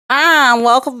And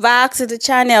welcome back to the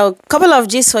channel. Couple of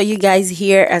gist for you guys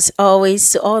here as always.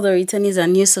 To all the returnees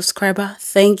and new subscriber,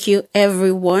 thank you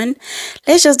everyone.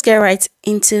 Let's just get right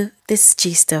into this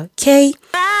gist, okay?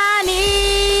 Banigos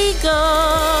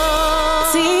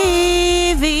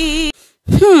TV.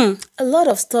 A lot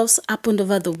of stuff's happened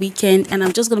over the weekend, and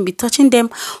I'm just going to be touching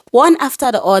them one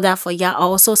after the other for ya.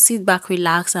 Also sit back,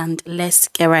 relax, and let's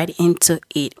get right into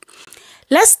it.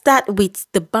 Let's start with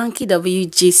the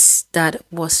Bankyw gist that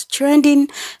was trending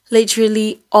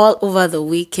literally all over the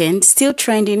weekend. Still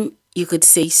trending, you could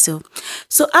say so.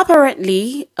 So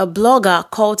apparently, a blogger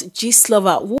called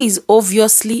Gistlover, who is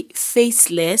obviously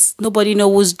faceless. Nobody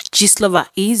knows who Gistlover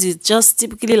is. It's just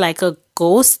typically like a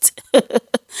ghost.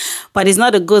 But it's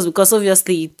not a ghost because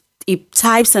obviously it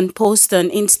types and posts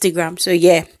on Instagram. So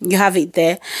yeah, you have it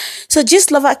there. So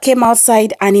Gistlover came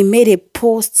outside and he made a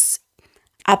post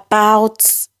about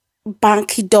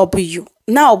Bankyw.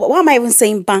 Now, why am I even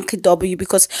saying Bankyw?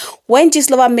 Because when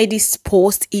Gistlover made this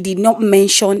post, he did not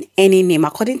mention any name.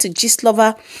 According to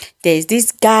Gistlover, there's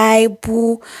this guy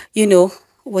who,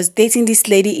 was dating this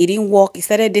lady. It didn't work. He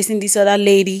started dating this other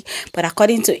lady. But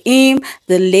according to him,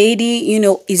 the lady,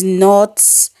 is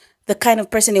not the kind of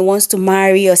person he wants to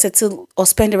marry or settle or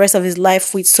spend the rest of his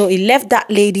life with. So he left that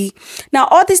lady. Now,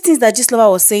 all these things that Gistlover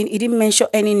was saying, he didn't mention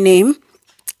any name.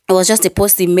 It was just a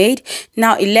post he made.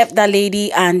 Now he left that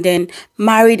lady and then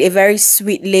married a very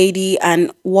sweet lady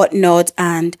and whatnot.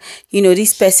 And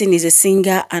this person is a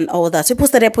singer and all that. So people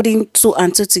started putting two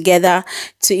and two together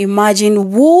to imagine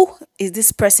who is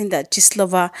this person that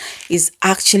Gistlover is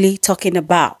actually talking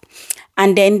about.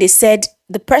 And then they said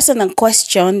the person in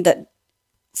question that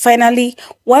finally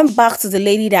went back to the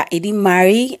lady that he didn't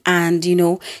marry, and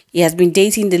he has been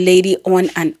dating the lady on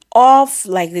and off.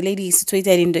 Like, the lady is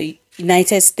situated in the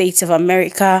United States of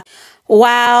America,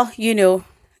 while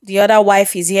the other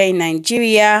wife is here in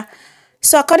Nigeria.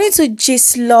 So according to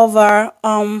Gistlover,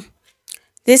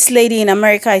 this lady in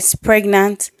America is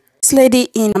pregnant. This lady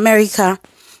in America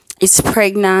is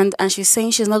pregnant, and she's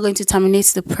saying she's not going to terminate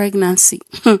the pregnancy.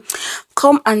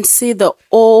 Come and see the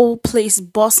whole place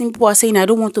bossing. People are saying, I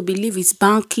don't want to believe it's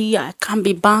Banky. I can't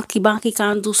be Banky. Banky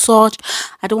can't do such.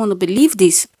 I don't want to believe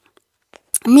this.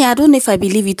 Me, I don't know if I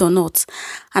believe it or not.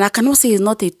 And I cannot say it's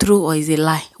not a true or it's a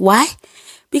lie. Why?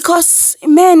 Because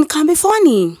men can be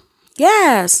funny.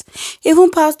 Yes. Even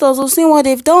pastors will see what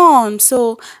they've done.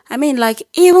 So, I mean, like,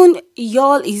 even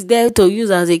y'all is there to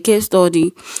use as a case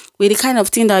study with the kind of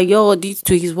thing that y'all did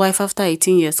to his wife after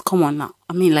 18 years. Come on now.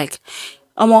 I mean, like,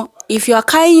 if you are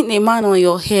carrying a man on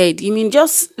your head,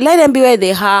 just let them be where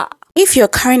they are. If you're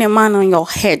carrying a man on your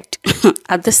head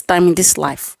at this time in this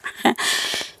life,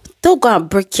 don't go and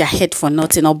break your head for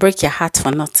nothing or break your heart for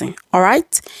nothing. All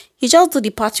right? You just do the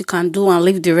part you can do and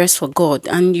leave the rest for God.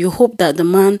 And you hope that the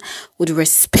man would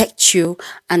respect you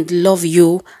and love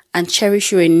you and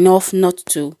cherish you enough not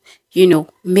to,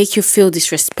 make you feel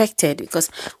disrespected.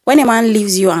 Because when a man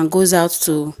leaves you and goes out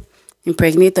to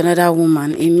impregnate another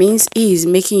woman, it means he is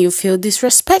making you feel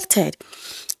disrespected,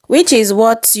 which is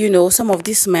what, some of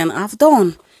these men have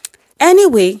done.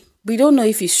 Anyway, we don't know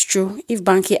if it's true, if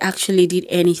Banky actually did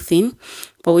anything.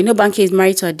 But we know Banky is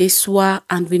married to Adesuwa,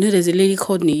 and we know there's a lady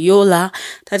called Nyola.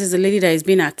 That is the lady that is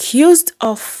being accused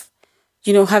of,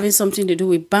 having something to do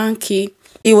with Banky.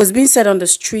 It was being said on the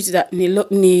street that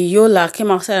Nyola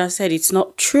came outside and said it's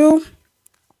not true.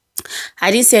 I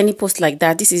didn't see any post like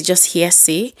that. This is just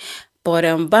hearsay. But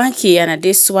Banky and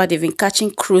Adesuwa, they've been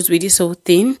catching crews with this whole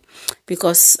thing.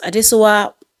 Because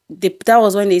Adesuwa, that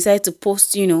was when they decided to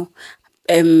post,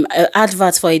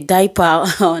 advert for a diaper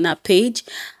on her page,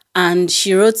 and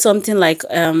she wrote something like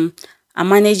a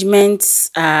management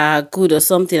good or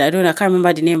something. I don't know, I can't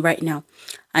remember the name right now.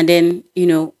 And then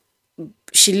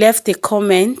she left a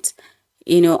comment,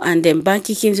 and then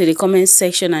Banky came to the comment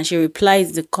section and she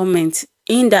replied the comment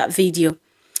in that video.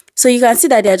 So you can see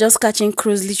that they're just catching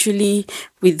crews literally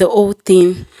with the whole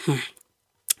thing.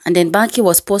 And then Banky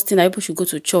was posting that people should go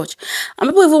to church. And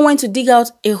people even went to dig out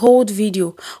a whole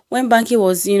video when Banky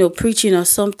was, preaching or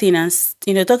something and,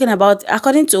 talking about,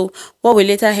 according to what we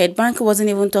later heard, Banky wasn't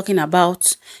even talking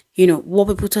about, what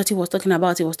people thought he was talking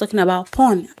about. He was talking about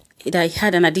porn, that he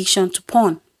had an addiction to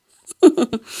porn.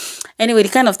 Anyway, the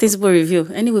kind of things people review.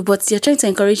 Anyway, but you're trying to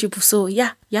encourage people. So,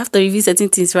 yeah, you have to review certain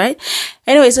things, right?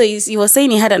 Anyway, so he was saying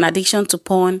he had an addiction to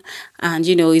porn and,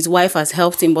 his wife has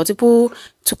helped him. But people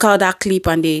took out that clip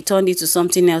and they turned it to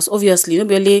something else. Obviously,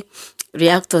 nobody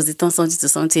reactors, they turn something to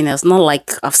something else. Not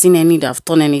like I've seen any that have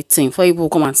done anything. For people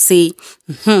come and say,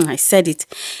 I said it.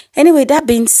 Anyway, that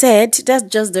being said, that's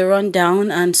just the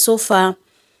rundown. And so far,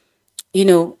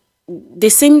 they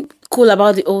seem cool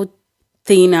about the whole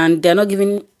thing and they're not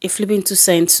giving a flipping 2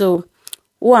 cents. So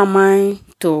who am I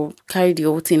to carry the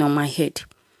whole thing on my head?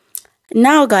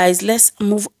 Now, guys, let's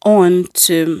move on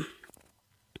to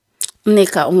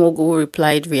Nneka Nwoko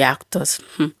replied reactors.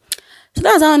 So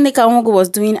that's how Nneka Nwoko was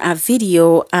doing a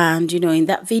video, and in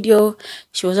that video,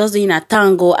 she was just doing a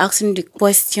tango, asking the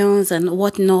questions and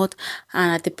whatnot.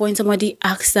 And at the point, somebody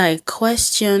asked her a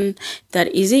question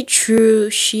that is it true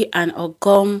she and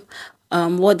Ogom,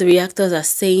 what the reactors are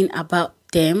saying about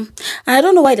them. And I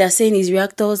don't know why they're saying it's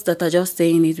reactors that are just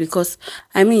saying it, because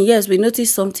yes, we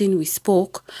noticed something, we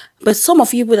spoke, but some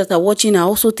of you people that are watching are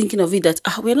also thinking of it that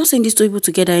we're not saying these two people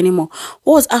together anymore.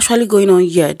 What's actually going on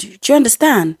here? Do you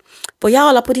understand? But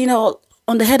y'all are putting it all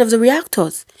on the head of the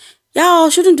reactors. Y'all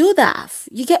shouldn't do that.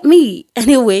 You get me?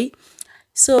 Anyway,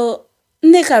 so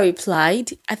Nneka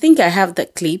replied. I think I have the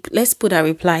clip. Let's put a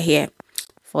reply here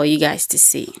for you guys to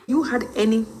see. You had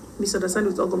any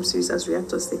misunderstanding with Ogom series as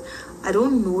reactors say? I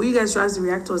don't know. You guys should ask the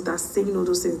reactors that are saying all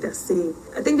those things they're saying.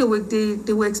 I think they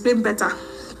will explain better.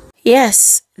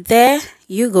 Yes, there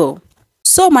you go.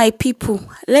 So my people,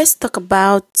 let's talk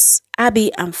about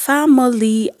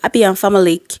Abiandfamily.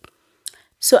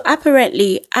 So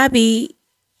apparently Abby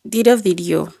did a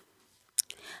video,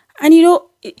 and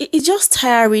it's just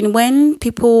tiring when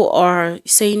people are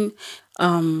saying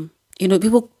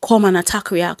people come and attack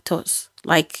reactors.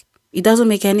 Like, it doesn't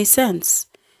make any sense.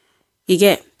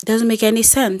 It doesn't make any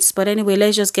sense. But anyway,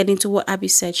 let's just get into what Abby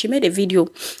said. She made a video,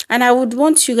 and I would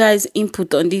want you guys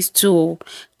input on this too,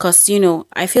 because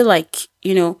I feel like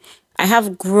I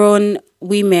have grown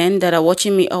women that are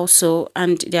watching me also,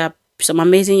 and there are some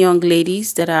amazing young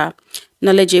ladies that are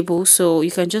knowledgeable. So you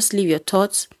can just leave your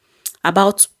thoughts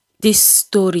about this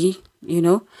story,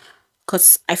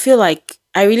 because I feel like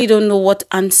I really don't know what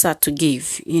answer to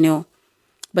give,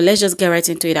 But let's just get right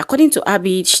into it. According to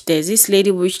Abby, there's this lady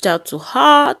who reached out to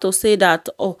her to say that,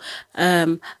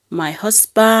 my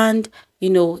husband,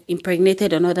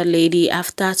 impregnated another lady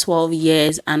after 12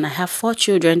 years, and I have 4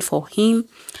 children for him,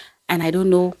 and I don't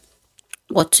know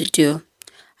what to do.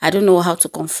 I don't know how to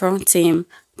confront him.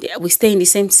 We stay in the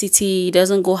same city. He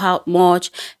doesn't go out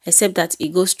much, except that he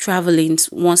goes traveling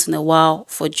once in a while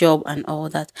for job and all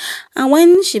that. And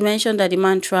when she mentioned that the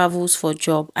man travels for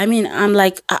job, I'm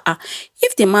like,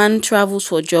 if the man travels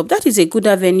for job, that is a good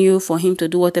avenue for him to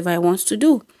do whatever he wants to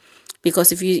do.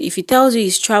 Because if he tells you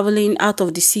he's traveling out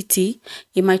of the city,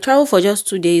 he might travel for just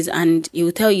 2 days, and he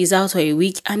will tell you he's out for a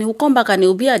week, and he will come back and he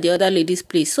will be at the other lady's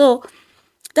place. So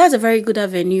that's a very good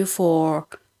avenue for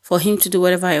him to do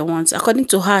whatever he wants. According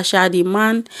to her, the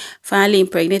man finally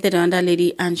impregnated another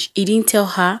lady, and he didn't tell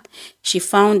her. She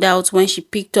found out when she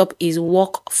picked up his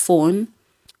work phone,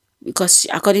 because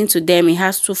according to them, he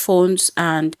has 2 phones,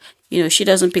 and she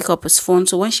doesn't pick up his phone.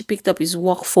 So when she picked up his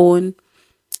work phone,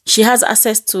 she has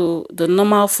access to the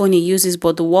normal phone he uses,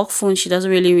 but the work phone, she doesn't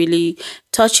really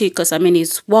touch it, because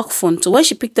it's work phone. So when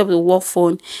she picked up the work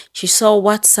phone, she saw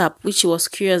WhatsApp, which she was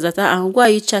curious that, who are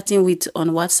you chatting with on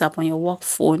WhatsApp on your work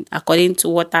phone, according to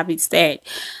what Abby said.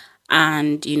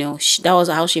 And that was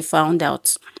how she found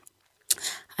out.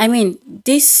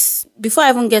 This, before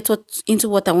I even get into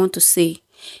what I want to say,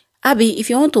 Abby, if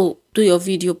you want to do your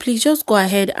video, please just go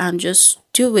ahead and just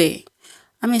do it.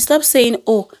 Stop saying,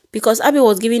 because Abby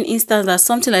was giving instance that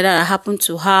something like that happened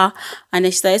to her, and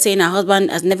then she started saying her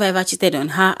husband has never ever cheated on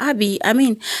her. Abby,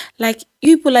 like,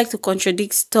 you people like to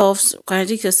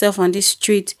contradict yourself on this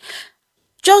street.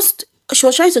 She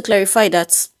was trying to clarify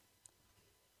that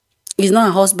it's not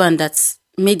her husband that's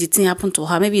made the thing happen to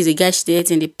her. Maybe it's a guy she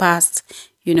dated in the past,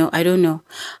 I don't know.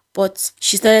 But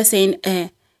she started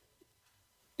saying,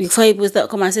 before people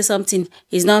come and say something,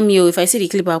 it's not me. If I see the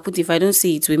clip, I'll put it. If I don't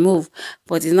see it, we move.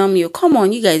 But it's not me. Come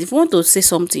on, you guys. If you want to say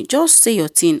something, just say your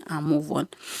thing and move on.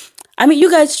 You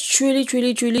guys truly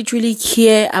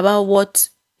care about what...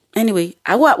 Anyway,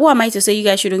 what am I to say you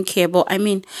guys shouldn't care? But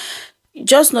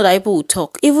just know that people will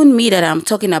talk. Even me that I'm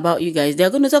talking about you guys, they're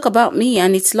going to talk about me,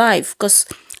 and it's live. Because,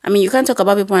 you can't talk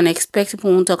about people and expect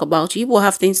people won't talk about you. People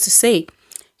have things to say.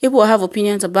 People have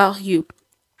opinions about you.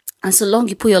 And so long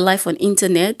you put your life on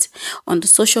internet, on the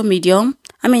social medium,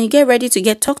 you get ready to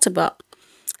get talked about.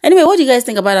 Anyway, what do you guys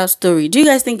think about that story? Do you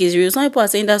guys think it's real? Some people are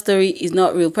saying that story is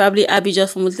not real. Probably Abby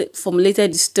just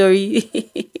formulated the story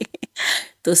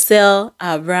to sell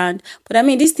our brand. But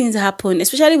these things happen,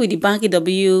 especially with the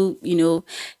Bankyw,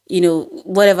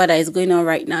 whatever that is going on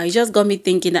right now. It just got me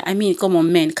thinking that, come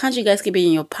on, men, can't you guys keep it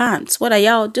in your pants? What are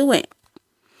y'all doing?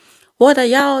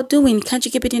 Can't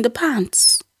you keep it in the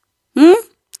pants?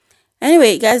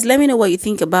 Anyway, guys, let me know what you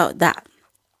think about that.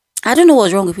 I don't know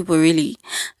what's wrong with people, really.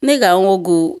 Nneka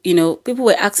Nwoko, people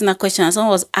were asking her question, and someone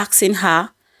was asking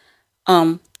her,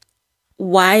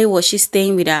 why was she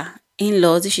staying with her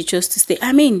in-laws if she chose to stay?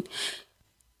 I mean,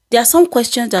 there are some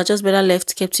questions that are just better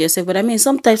left kept to yourself. But I mean,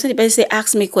 sometimes when the person say,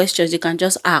 ask me questions, you can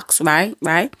just ask, right?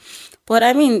 But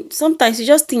I mean, sometimes you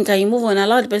just think and you move on,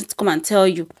 allow the person to come and tell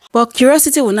you. But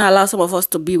curiosity will not allow some of us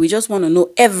to be. We just want to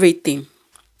know everything.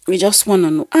 We just want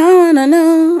to know. I want to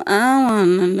know. I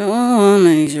want to know.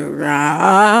 Is it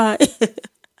right?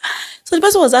 So the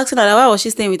person was asking her, why was she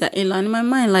staying with her in-law? And in my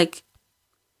mind, like,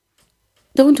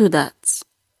 don't do that.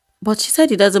 But she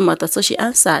said it doesn't matter. So she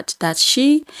answered that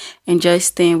she enjoys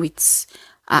staying with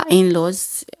her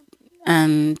in-laws.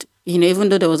 And, even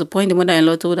though there was a point the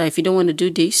mother-in-law told her, if you don't want to do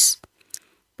this.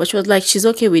 But she was like, she's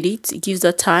okay with it. It gives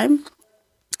her time.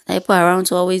 I put her around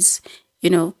to always,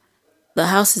 the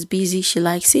house is busy. She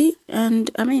likes it.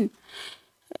 And, I mean,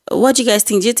 what do you guys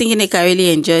think? Do you think Nneka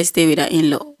really enjoys staying with her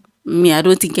in-law? Me, I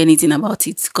don't think anything about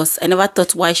it because I never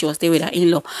thought why she was staying with her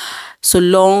in-law. So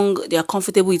long, they are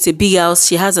comfortable. It's a big house.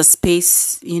 She has a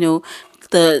space,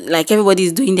 like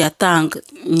everybody's doing their thing,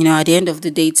 at the end of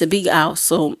the day, it's a big house.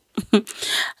 So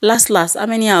last, how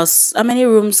many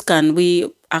rooms can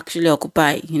we actually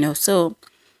occupy, So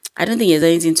I don't think there's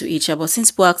anything to each. But since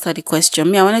people asked her the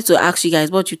question, I wanted to ask you guys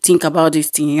what you think about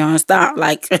this thing. You understand?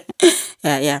 Like,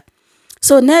 yeah.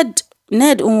 So Ned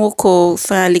Nwoko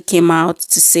finally came out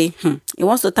to say he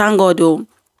wants to thank God though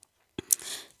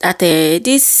that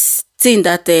this thing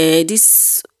that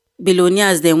these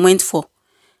billionaires then went for,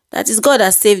 that is God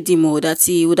that saved him, that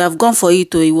he would have gone for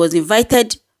it, or he was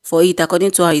invited for it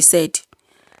according to how he said.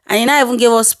 And he now even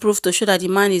gave us proof to show that the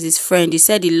man is his friend. He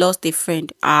said he lost a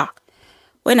friend.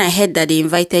 When I heard that they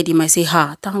invited him, I say,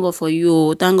 thank God for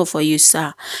you,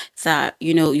 sir, that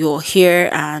you're here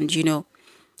and you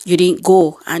didn't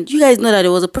go. And you guys know that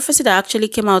there was a prophecy that actually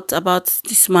came out about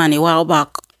this man a while back.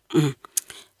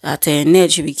 That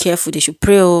Ned should be careful, they should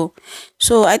pray.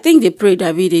 So I think they prayed,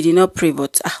 that they did not pray,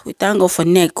 but we thank God for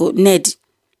Ned.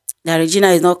 That Regina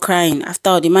is not crying.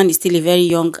 After all, the man is still a very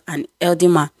young and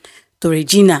elderly man to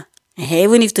Regina.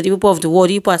 Even if to the people of the world,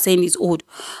 people are saying he's old,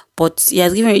 but he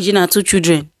has given Regina 2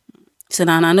 children. So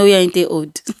now I know you ain't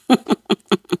old.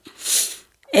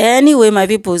 Anyway, my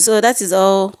people, so that is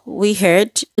all we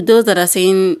heard. Those that are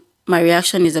saying my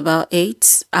reaction is about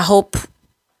 8, I hope.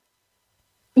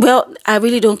 Well, I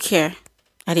really don't care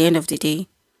at the end of the day,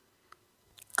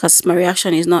 because my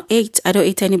reaction is not 8. I don't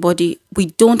hate anybody. We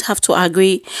don't have to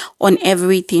agree on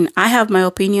everything. I have my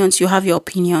opinions. You have your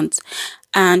opinions.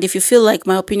 And if you feel like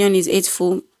my opinion is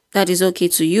hateful, that is okay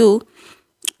to you.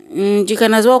 You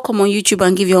can as well come on YouTube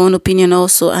and give your own opinion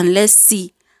also. And let's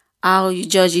see how you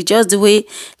judge it. Just the way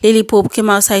Lily Pope came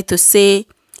outside to say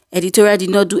Editorial did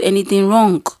not do anything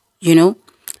wrong,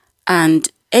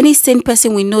 And any sane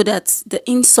person will know that the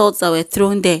insults that were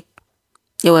thrown there,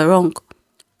 they were wrong.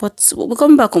 But we'll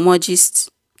come back on more gist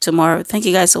tomorrow. Thank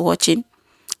you guys for watching.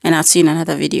 And I'll see you in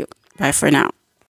another video. Bye for now.